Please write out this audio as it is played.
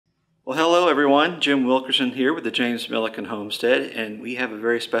Well, hello everyone. Jim Wilkerson here with the James Millikin Homestead, and we have a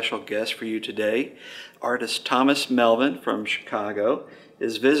very special guest for you today. Artist Thomas Melvin from Chicago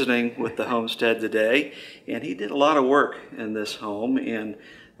is visiting with the homestead today, and he did a lot of work in this home, and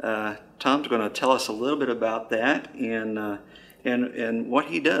Tom's going to tell us a little bit about that and what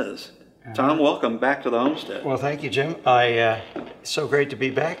he does. Tom, welcome back to the homestead. Well, thank you, Jim. It's so great to be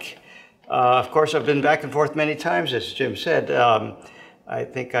back. Of course, I've been back and forth many times, as Jim said. I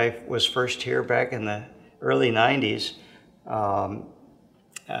think I was first here back in the early 90s. Oh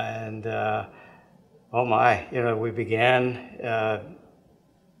my, we began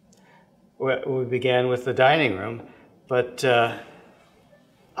with the dining room, but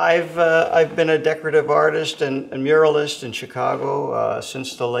I've been a decorative artist and muralist in Chicago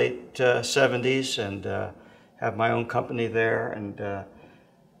since the late 70s, and have my own company there. And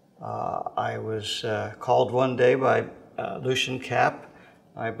I was called one day by Lucian Cap,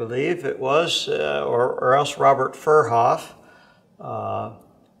 I believe it was, or else Robert Furhoff,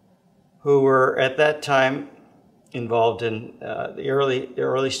 who were at that time involved in the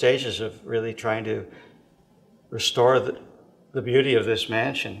early stages of really trying to restore the beauty of this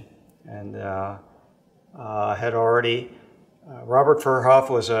mansion. And had already, Robert Furhoff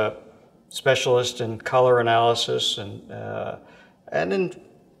was a specialist in color analysis and in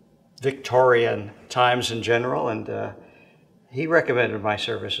Victorian times in general, and he recommended my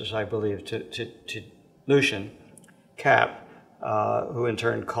services, I believe, to Lucian Cap, who in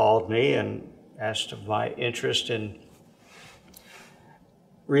turn called me and asked of my interest in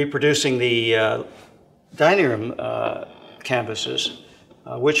reproducing the dining room canvases,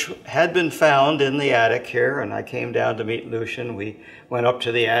 which had been found in the attic here, and I came down to meet Lucian. We went up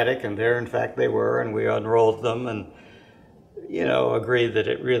to the attic, and there, in fact, they were, and we unrolled them, and agreed that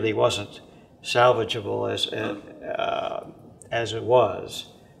it really wasn't salvageable as it was,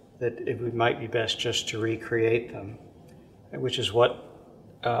 that it might be best just to recreate them, which is what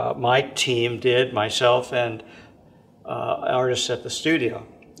my team did, myself and artists at the studio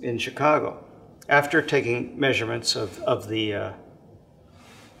in Chicago, after taking measurements of the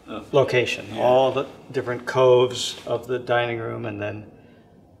location, all the different coves of the dining room, and then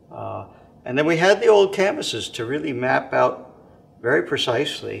we had the old canvases to really map out very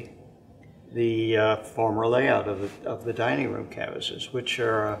precisely the former layout of the dining room canvases, which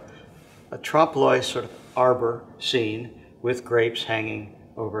are a trompe-l'oeil sort of arbor scene with grapes hanging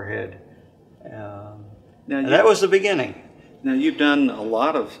overhead. And that was the beginning. Now, you've done a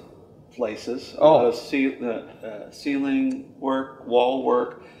lot of places, a lot of ceiling work, wall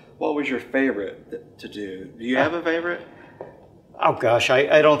work. What was your favorite to do? Do you have a favorite? Oh gosh,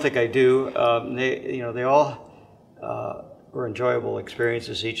 I don't think I do. They all were enjoyable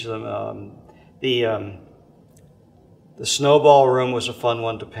experiences, each of them. The snowball room was a fun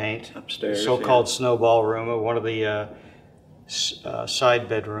one to paint. Upstairs, so-called snowball room, one of the side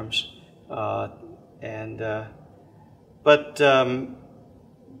bedrooms,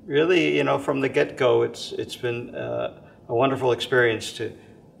 really, from the get-go, it's been a wonderful experience to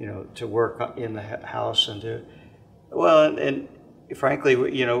work in the house and and frankly,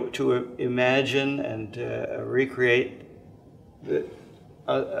 to imagine and recreate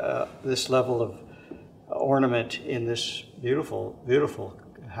this level of ornament in this beautiful, beautiful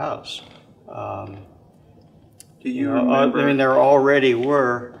house. Do you remember? I mean, there already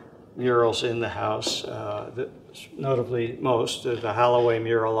were murals in the house, notably the Holloway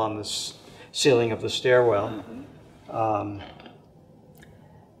mural on the ceiling of the stairwell.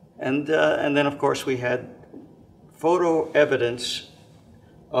 And then, of course, we had photo evidence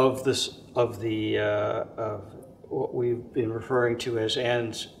of what we've been referring to as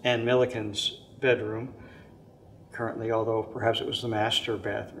Ann Millikin's bedroom, currently, although perhaps it was the master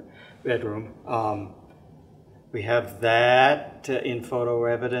bedroom. We have that in photo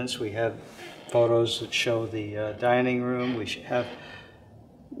evidence. We have photos that show the dining room. We have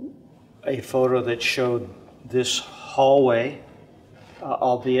a photo that showed this hallway,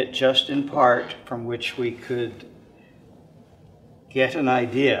 albeit just in part, from which we could get an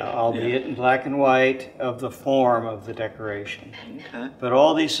idea, albeit in black and white, of the form of the decoration. Okay. But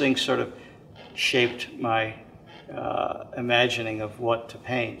all these things sort of shaped my imagining of what to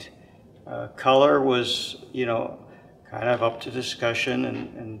paint. Color was, kind of up to discussion,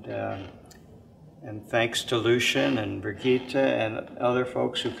 and thanks to Lucian and Brigitte and other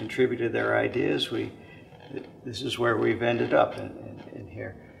folks who contributed their ideas, this is where we've ended up in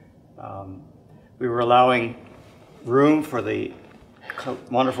here. We were allowing room for the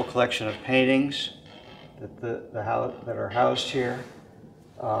wonderful collection of paintings that are housed here.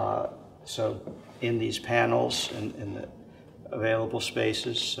 So in these panels and in the available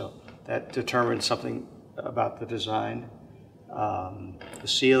spaces. So that determined something about the design. The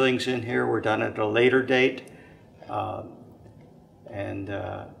ceilings in here were done at a later date, and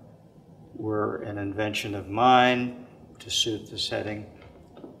were an invention of mine to suit the setting.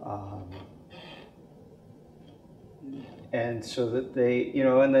 And so that they,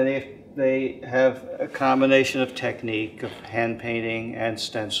 and then they have a combination of technique of hand painting and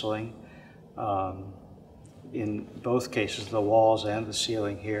stenciling. In both cases, the walls and the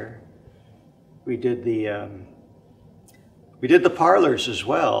ceiling here. We did the parlors as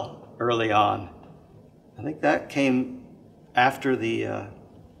well early on. I think that came after the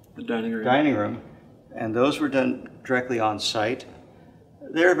dining room, and those were done directly on site.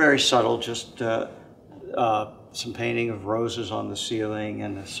 They're very subtle, just some painting of roses on the ceiling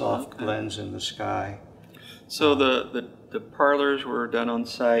and a soft lens in the sky. So the parlors were done on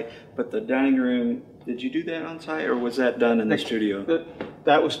site, but the dining room, did you do that on site, or was that done in the studio?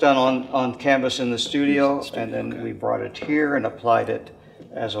 That was done on canvas in the studio, and then we brought it here and applied it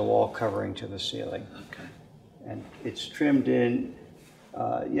as a wall covering to the ceiling. Okay. And it's trimmed in.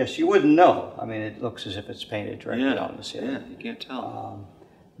 Yes, you wouldn't know. I mean, it looks as if it's painted directly on the ceiling. Yeah, you can't tell.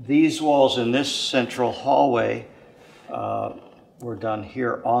 These walls in this central hallway were done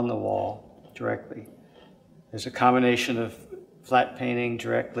here on the wall directly. There's a combination of flat painting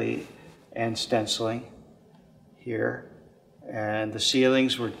directly and stenciling here. And the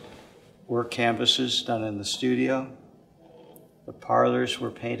ceilings were canvases done in the studio. The parlors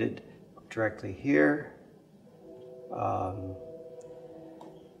were painted directly here.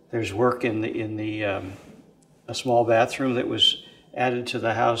 There's work in a small bathroom that was added to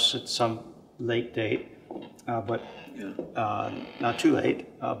the house at some late date, but not too late.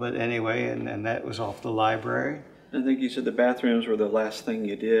 But anyway, and that was off the library. I think you said the bathrooms were the last thing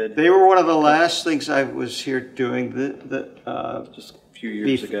you did. They were one of the last things I was here doing. Just a few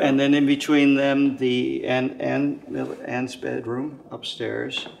years ago. And then in between them, Anne's bedroom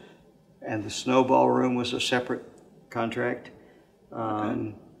upstairs, and the snowball room was a separate contract.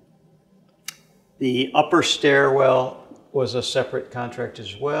 The upper stairwell was a separate contract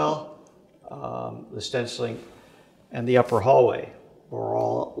as well. The stenciling and the upper hallway were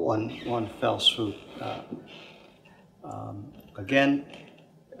all one fell swoop. Again,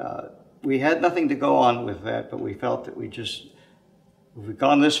 we had nothing to go on with that, but we felt that if we've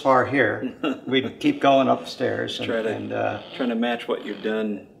gone this far here, we'd keep going upstairs trying to match what you've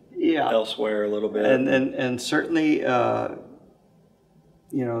done elsewhere a little bit. And certainly, had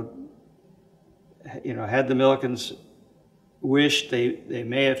the Millikins wished, they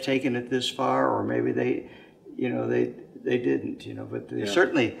may have taken it this far, or maybe they didn't. But they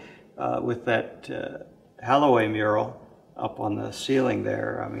certainly, with that Holloway mural up on the ceiling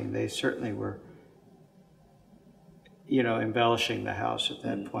there, I mean, they certainly were, embellishing the house at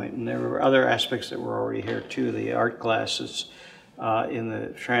that point. And there were other aspects that were already here too. The art glasses in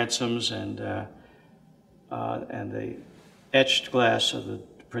the transoms and the etched glass of the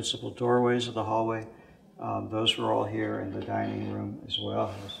principal doorways of the hallway. Those were all here in the dining room as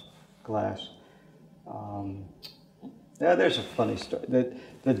well as glass. There's a funny story.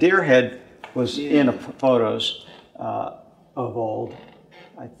 The deer head was in photos of old.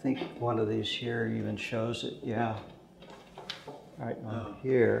 I think one of these here even shows it. Yeah, right on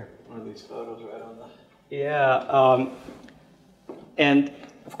here. One of these photos right on the. Yeah, and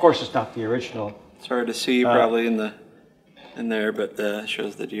of course it's not the original. It's hard to see probably in there, but it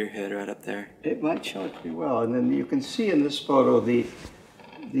shows the deer head right up there. It might show it pretty well, and then you can see in this photo the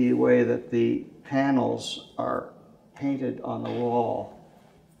way that the panels are painted on the wall.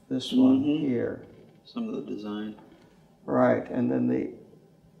 This one here. Some of the design. Right, and then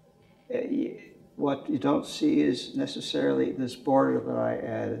what you don't see is necessarily this border that I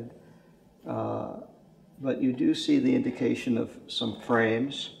added, but you do see the indication of some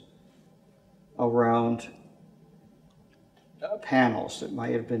frames around panels that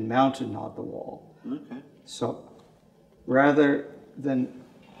might have been mounted on the wall. Okay. So rather than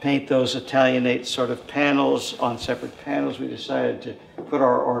paint those Italianate sort of panels on separate panels, we decided to put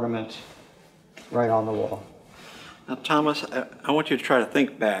our ornament right on the wall. Now, Thomas, I want you to try to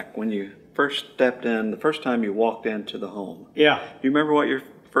think back when you first stepped in, the first time you walked into the home. Yeah. Do you remember what your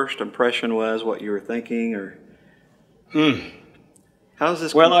first impression was, what you were thinking, or? How does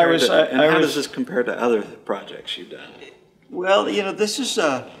this how does this compare to other projects you've done? Well, this is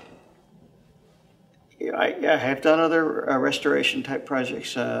I have done other restoration type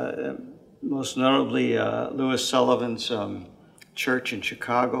projects, most notably Louis Sullivan's church in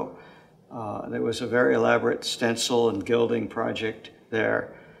Chicago. There was a very elaborate stencil and gilding project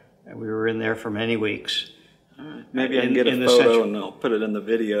there, and we were in there for many weeks. All right. Maybe I can get a photo and I'll put it in the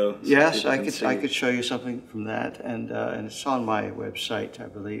video. So yes, I could show you something from that, and it's on my website, I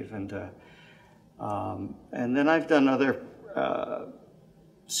believe, and then I've done other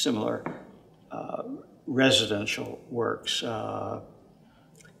similar residential works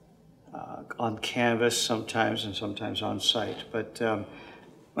on canvas sometimes and sometimes on site. But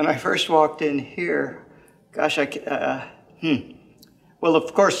when I first walked in here, gosh, well,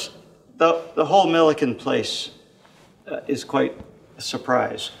 of course, the whole Millikin place is quite a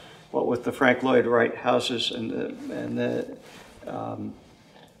surprise. What with the Frank Lloyd Wright houses and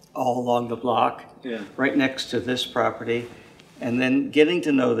all along the block, yeah, right next to this property, and then getting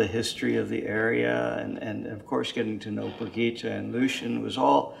to know the history of the area, and of course getting to know Brigitte and Lucian was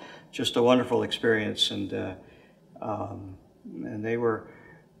all just a wonderful experience, and they were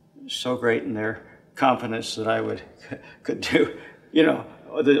so great in their confidence that I could do, you know,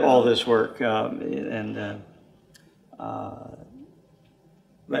 all this work, and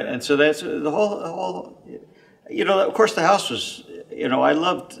so that's the whole, you know, of course the house was, you know, I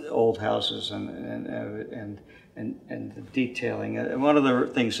loved old houses and the detailing. And one of the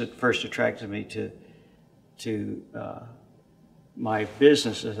things that first attracted me to my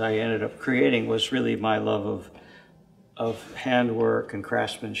business that I ended up creating was really my love of handwork and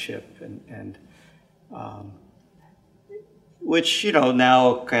craftsmanship, and which, you know,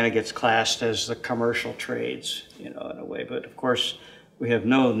 now kind of gets classed as the commercial trades, you know, in a way. But of course, we have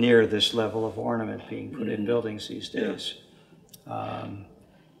no near this level of ornament being put in buildings these days. Yeah.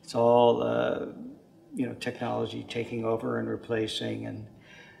 It's all, you know, technology taking over and replacing, and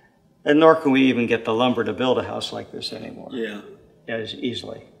nor can we even get the lumber to build a house like this anymore. Yeah, as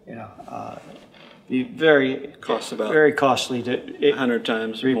easily, you know. Be very costly to 100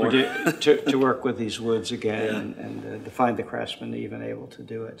 times more to work with these woods again, yeah, and to find the craftsmen even able to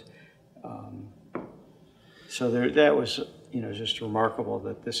do it. So that was, you know, just remarkable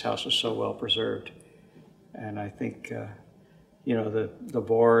that this house was so well preserved, and I think you know, the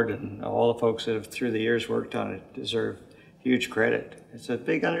board and all the folks that have through the years worked on it deserve huge credit. It's a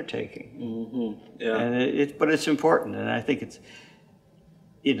big undertaking. Mm-hmm. Yeah, and but it's important, and I think it's,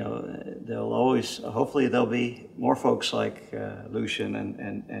 you know, they'll always, hopefully there'll be more folks like Lucian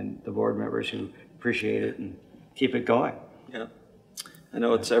and the board members who appreciate it and keep it going. Yeah, I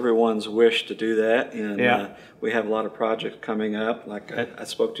know it's everyone's wish to do that, and yeah, we have a lot of projects coming up. Like I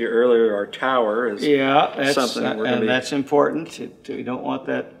spoke to you earlier, our tower is something that we're going to be... that's important. We don't want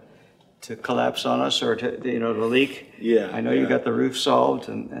that to collapse on us or to, you know, to leak. Yeah, I know you got the roof solved,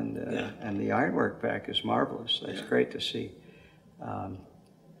 and the ironwork back is marvelous. That's great to see.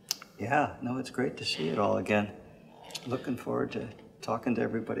 Yeah, no, it's great to see it all again. Looking forward to talking to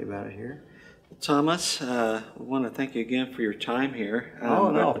everybody about it here. Thomas, I want to thank you again for your time here.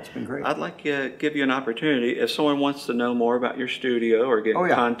 No, it's been great. I'd like to give you an opportunity. If someone wants to know more about your studio or get in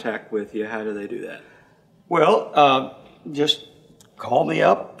contact with you, how do they do that? Well, just call me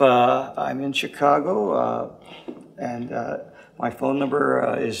up. I'm in Chicago, and my phone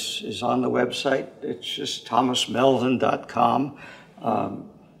number is on the website. It's just thomasmelvin.com.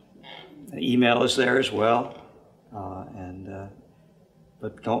 The email is there as well,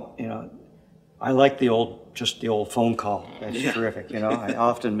 but don't, you know, I like just the old phone call. That's terrific. You know, I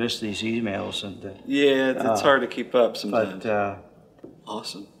often miss these emails, and yeah, it's hard to keep up sometimes. But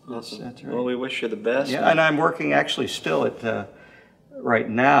awesome. That's right. Well, we wish you the best. Yeah, and I'm working actually still at right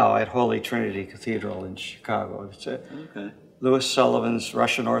now at Holy Trinity Cathedral in Chicago. It's Louis Sullivan's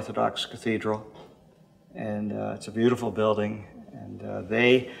Russian Orthodox Cathedral, and it's a beautiful building, and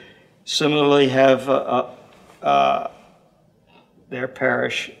they similarly have their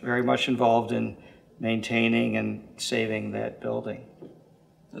parish very much involved in maintaining and saving that building.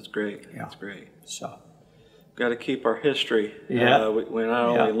 That's great. Yeah. That's great. So, got to keep our history. Yeah. We not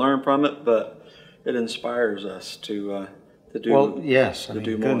only learn from it, but it inspires us to do. Well, yes. I mean,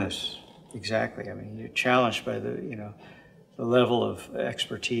 do goodness, more. Exactly. I mean, you're challenged by the the level of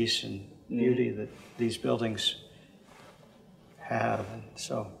expertise and beauty that these buildings have, and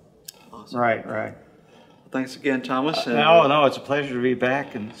so. Awesome. Right. Well, thanks again, Thomas. No, it's a pleasure to be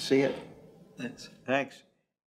back and see it. Thanks. Thanks.